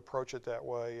to approach it that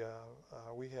way.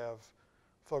 We have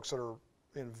folks that are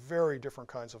in very different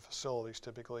kinds of facilities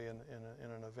typically in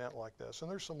an event like this.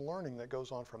 And there's some learning that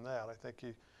goes on from that. I think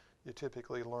you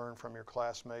typically learn from your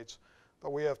classmates.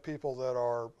 But we have people that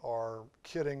are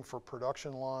kitting for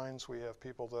production lines. We have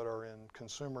people that are in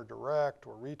consumer direct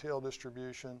or retail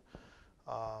distribution.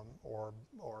 Or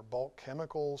bulk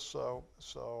chemicals, so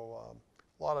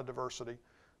a lot of diversity.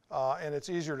 And it's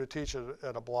easier to teach it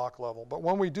at a block level. But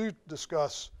when we do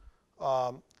discuss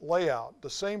layout, the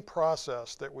same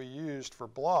process that we used for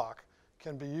block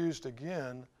can be used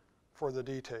again for the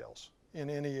details in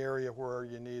any area where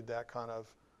you need that kind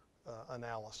of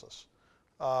analysis.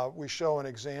 We show an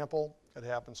example. It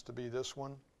happens to be this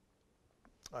one.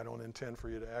 I don't intend for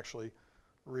you to actually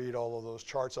read all of those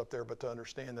charts up there, but to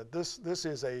understand that this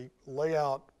is a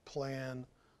layout plan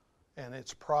and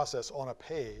its process on a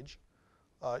page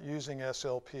using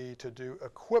SLP to do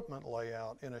equipment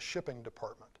layout in a shipping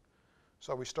department.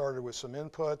 So we started with some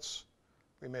inputs.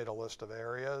 We made a list of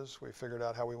areas. We figured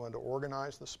out how we wanted to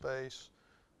organize the space.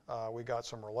 We got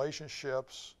some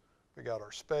relationships. We got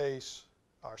our space.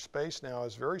 Our space now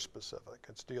is very specific.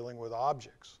 It's dealing with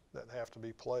objects that have to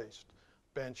be placed,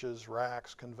 benches,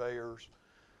 racks, conveyors.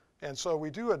 And so we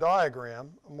do a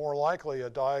diagram, more likely a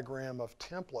diagram of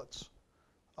templates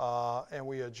and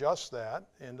we adjust that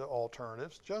into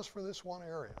alternatives just for this one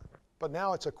area. But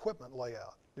now it's equipment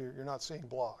layout. You're not seeing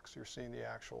blocks, you're seeing the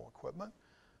actual equipment,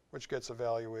 which gets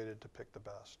evaluated to pick the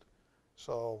best.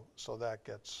 So that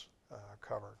gets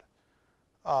covered.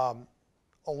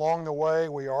 Along the way,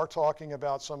 we are talking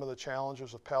about some of the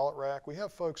challenges of pallet rack. We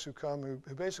have folks who come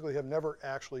who basically have never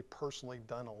actually personally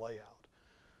done a layout.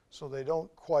 So they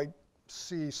don't quite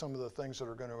see some of the things that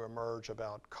are going to emerge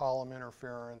about column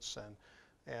interference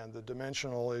and the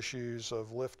dimensional issues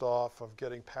of liftoff, of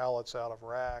getting pallets out of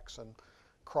racks, and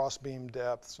cross beam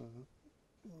depths and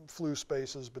flue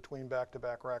spaces between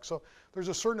back-to-back racks. So there's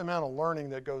a certain amount of learning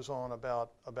that goes on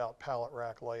about pallet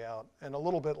rack layout, and a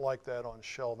little bit like that on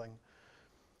shelving.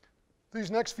 These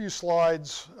next few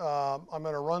slides I'm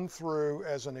going to run through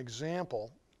as an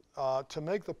example to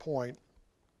make the point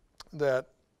that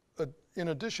in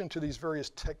addition to these various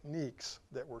techniques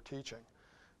that we're teaching,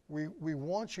 we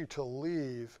want you to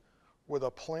leave with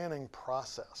a planning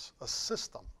process, a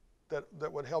system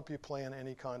that would help you plan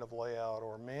any kind of layout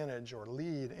or manage or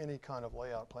lead any kind of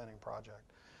layout planning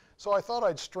project. So I thought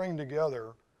I'd string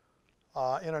together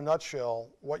in a nutshell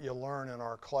what you learn in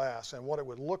our class and what it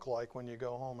would look like when you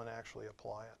go home and actually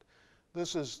apply it.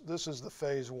 This is the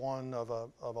phase one of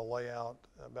a layout.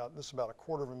 This is about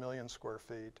 250,000 square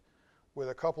feet with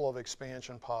a couple of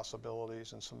expansion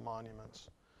possibilities and some monuments.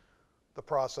 The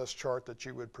process chart that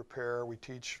you would prepare, we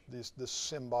teach this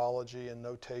symbology and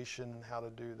notation and how to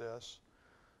do this.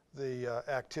 The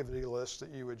activity list that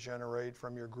you would generate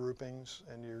from your groupings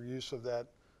and your use of that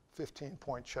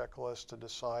 15-point checklist to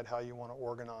decide how you want to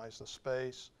organize the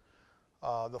space.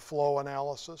 The flow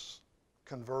analysis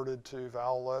converted to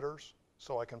vowel letters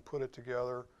so I can put it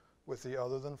together with the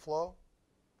other than flow.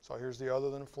 So here's the other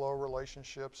than flow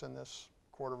relationships in this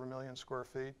 250,000 square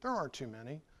feet. There aren't too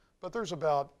many, but there's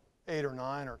about 8 or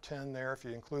 9 or 10 there if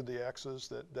you include the X's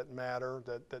that matter,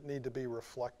 that need to be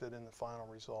reflected in the final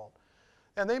result.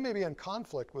 And they may be in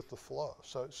conflict with the flow,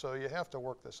 so you have to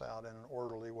work this out in an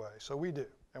orderly way. So we do,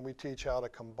 and we teach how to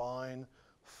combine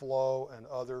flow and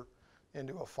other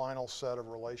into a final set of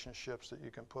relationships that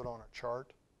you can put on a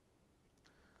chart.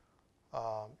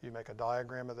 You make a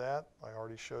diagram of that. I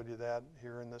already showed you that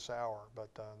here in this hour, but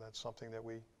that's something that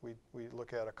we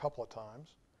look at a couple of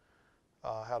times,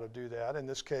 how to do that. In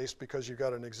this case, because you've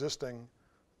got an existing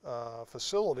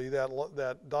facility,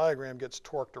 that diagram gets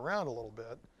torqued around a little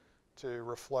bit to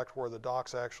reflect where the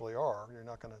docks actually are. You're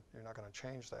not going to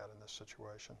change that in this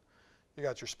situation. You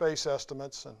got your space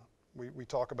estimates, and we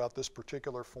talk about this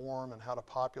particular form and how to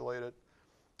populate it.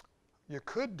 You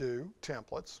could do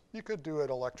templates. You could do it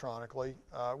electronically.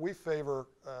 We favor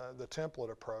the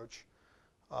template approach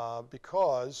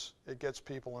because it gets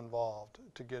people involved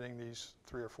to getting these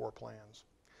 3 or 4 plans.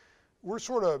 We're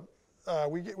sort of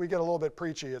we get a little bit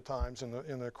preachy at times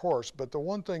in the course, but the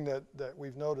one thing that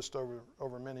we've noticed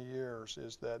over many years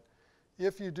is that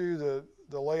if you do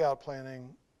the layout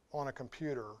planning on a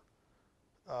computer,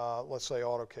 let's say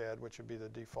AutoCAD, which would be the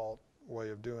default way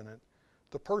of doing it,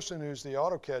 the person who's the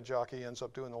AutoCAD jockey ends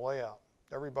up doing the layout.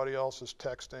 Everybody else is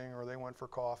texting, or they went for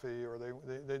coffee, or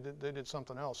they did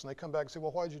something else, and they come back and say,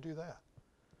 well, why'd you do that?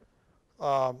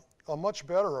 A much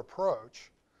better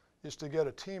approach is to get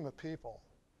a team of people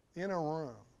in a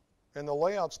room, and the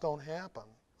layouts don't happen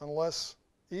unless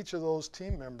each of those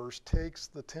team members takes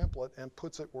the template and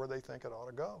puts it where they think it ought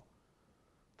to go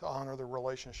to honor the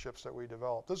relationships that we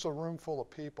develop. This is a room full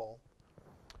of people.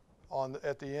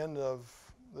 At the end of,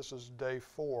 this is day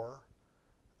 4,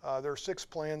 there are 6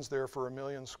 plans there for 1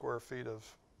 million square feet of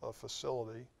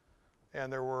facility,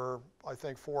 and there were, I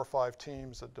think, 4 or 5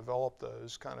 teams that developed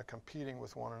those, kind of competing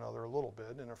with one another a little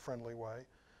bit in a friendly way.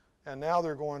 And now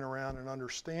they're going around and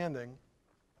understanding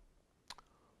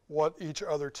what each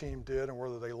other team did and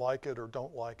whether they like it or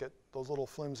don't like it. Those little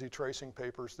flimsy tracing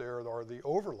papers there are the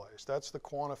overlays. That's the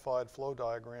quantified flow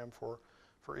diagram for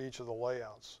each of the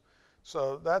layouts.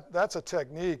 So that's a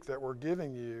technique that we're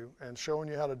giving you and showing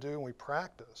you how to do, and we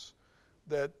practice,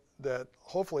 that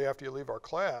hopefully after you leave our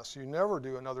class, you never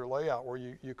do another layout where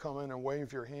you come in and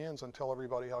wave your hands and tell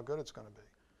everybody how good it's going to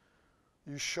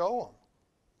be. You show them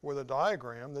with a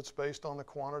diagram that's based on the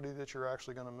quantity that you're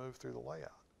actually going to move through the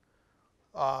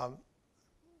layout.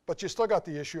 But you still got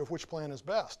the issue of which plan is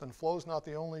best, and flow is not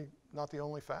the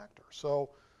only factor.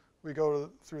 So we go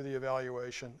through the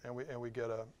evaluation and we get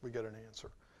an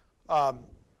answer. I'm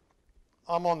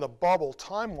on the bubble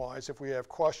time-wise if we have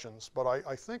questions, but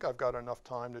I think I've got enough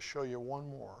time to show you one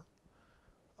more.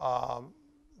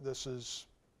 This is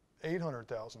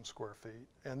 800,000 square feet,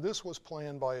 and this was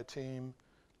planned by a team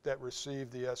that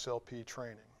received the SLP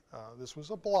training. This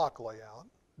was a block layout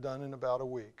done in about a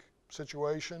week.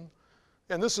 Situation,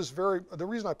 And this is the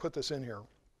reason I put this in here,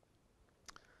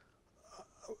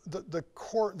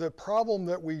 the problem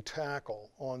that we tackle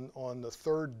on the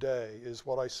third day is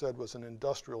what I said was an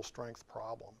industrial strength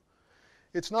problem.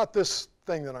 It's not this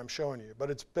thing that I'm showing you, but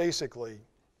it's basically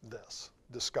this,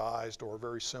 disguised or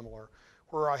very similar,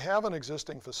 where I have an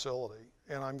existing facility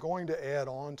and I'm going to add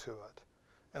on to it,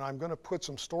 and I'm going to put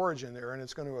some storage in there, and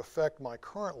it's going to affect my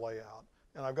current layout,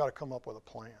 and I've got to come up with a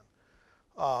plan.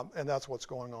 And that's what's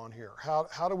going on here.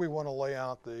 How do we want to lay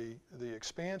out the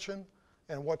expansion,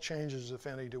 and what changes, if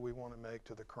any, do we want to make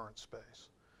to the current space?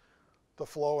 The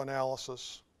flow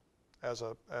analysis as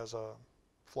a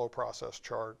flow process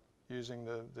chart using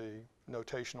the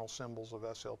notational symbols of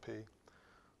SLP.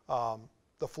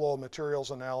 The flow of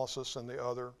materials analysis and the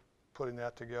other, putting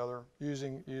that together,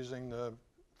 using the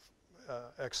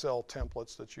Excel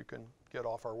templates that you can get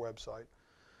off our website.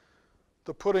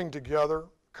 The putting together,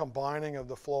 combining of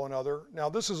the flow and other. Now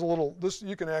this is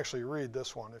you can actually read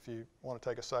this one if you want to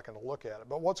take a second to look at it.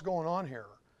 But what's going on here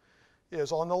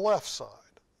is on the left side,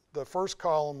 the first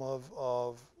column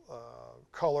of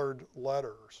colored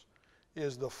letters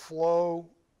is the flow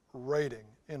rating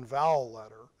in vowel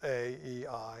letter, A, E,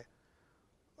 I,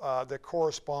 that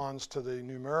corresponds to the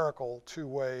numerical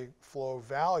two-way flow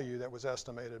value that was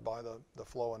estimated by the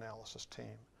flow analysis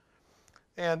team.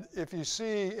 And if you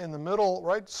see in the middle,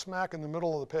 right smack in the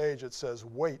middle of the page, it says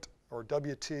weight, or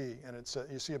WT, and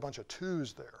you see a bunch of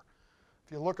 2's there.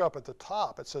 If you look up at the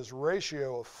top, it says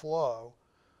ratio of flow.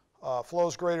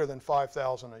 Flow's greater than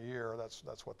 5,000 a year.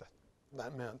 That's what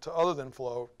that meant. To other than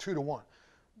flow, 2 to 1.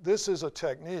 This is a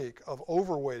technique of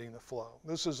overweighting the flow.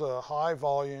 This is a high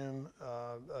volume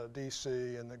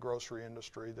DC in the grocery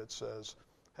industry that says,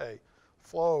 hey,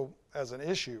 flow as an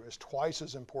issue is twice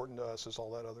as important to us as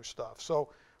all that other stuff. So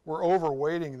we're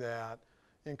overweighting that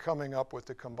in coming up with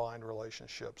the combined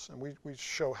relationships. And we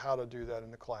show how to do that in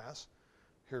the class.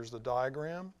 Here's the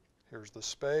diagram, here's the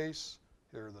space,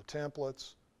 here are the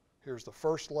templates, here's the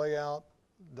first layout,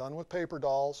 done with paper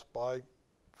dolls by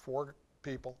 4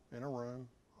 people in a room,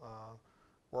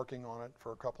 working on it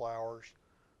for a couple hours.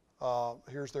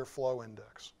 Here's their flow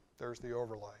index. There's the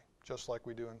overlay, just like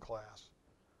we do in class.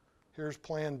 Here's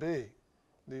plan B.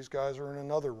 These guys are in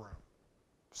another room.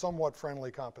 Somewhat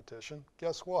friendly competition.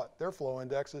 Guess what? Their flow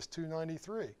index is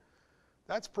 293.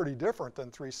 That's pretty different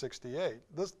than 368.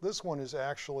 This one is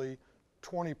actually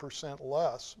 20%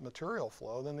 less material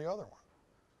flow than the other one.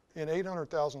 In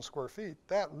 800,000 square feet,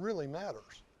 that really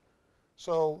matters.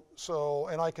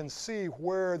 And I can see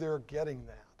where they're getting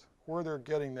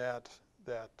that,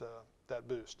 that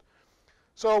boost.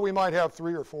 So we might have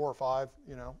 3 or 4 or 5,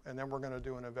 and then we're going to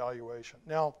do an evaluation.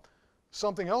 Now,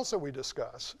 something else that we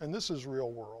discuss, and this is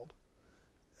real world,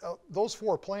 those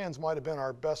 4 plans might have been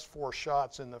our best 4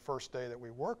 shots in the first day that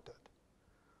we worked it.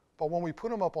 But when we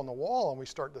put them up on the wall and we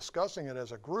start discussing it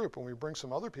as a group and we bring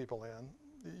some other people in,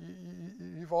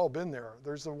 you've all been there.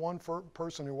 There's the one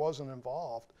person who wasn't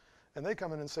involved, and they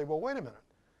come in and say, well, wait a minute.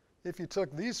 If you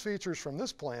took these features from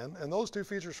this plan and those 2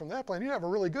 features from that plan, you'd have a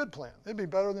really good plan. It'd be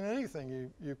better than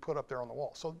anything you put up there on the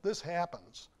wall. So this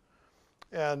happens.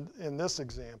 And in this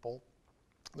example,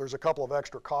 there's a couple of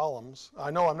extra columns. I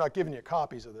know I'm not giving you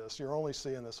copies of this. You're only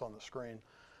seeing this on the screen.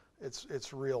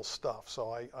 It's real stuff,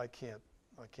 so I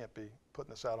can't be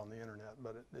putting this out on the internet,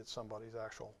 but it's somebody's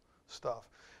actual stuff.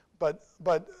 But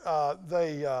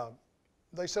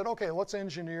they said, okay, let's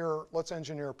engineer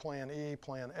plan E,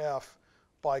 plan F,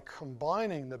 by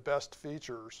combining the best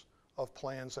features of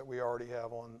plans that we already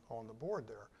have on the board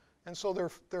there. And so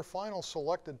their final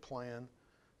selected plan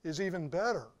is even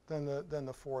better than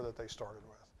the 4 that they started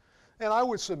with. And I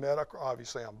would submit,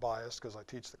 obviously I'm biased because I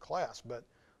teach the class, but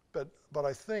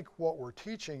I think what we're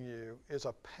teaching you is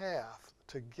a path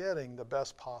to getting the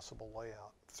best possible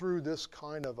layout through this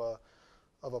kind of a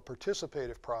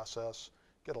participative process.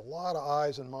 Get a lot of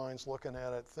eyes and minds looking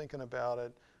at it, thinking about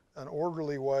it, an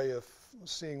orderly way of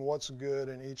seeing what's good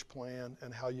in each plan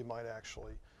and how you might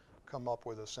actually come up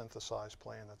with a synthesized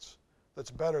plan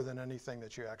that's better than anything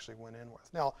that you actually went in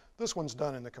with. Now, this one's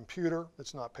done in the computer.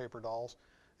 It's not paper dolls.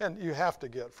 And you have to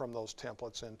get from those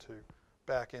templates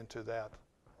back into that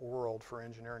world for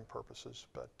engineering purposes.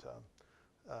 But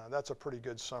that's a pretty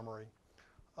good summary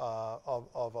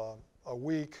of a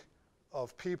week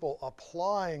of people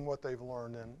applying what they've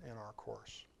learned in our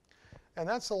course. And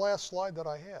that's the last slide that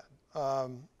I had.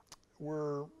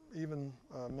 We're even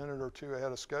a minute or 2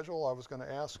 ahead of schedule. I was going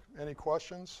to ask any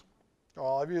questions.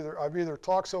 Well, I've either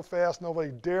talked so fast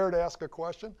nobody dared ask a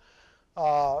question,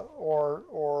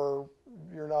 or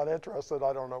you're not interested.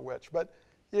 I don't know which. But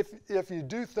If you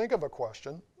do think of a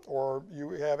question or you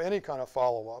have any kind of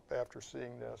follow-up after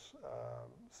seeing this,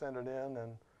 send it in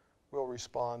and we'll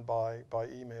respond by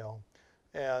email.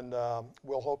 And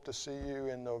we'll hope to see you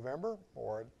in November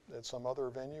or at some other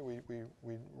venue.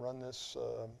 We run this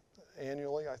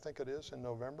annually, I think it is, in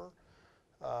November.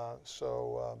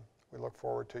 So we look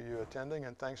forward to you attending,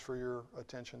 and thanks for your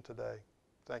attention today.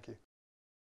 Thank you.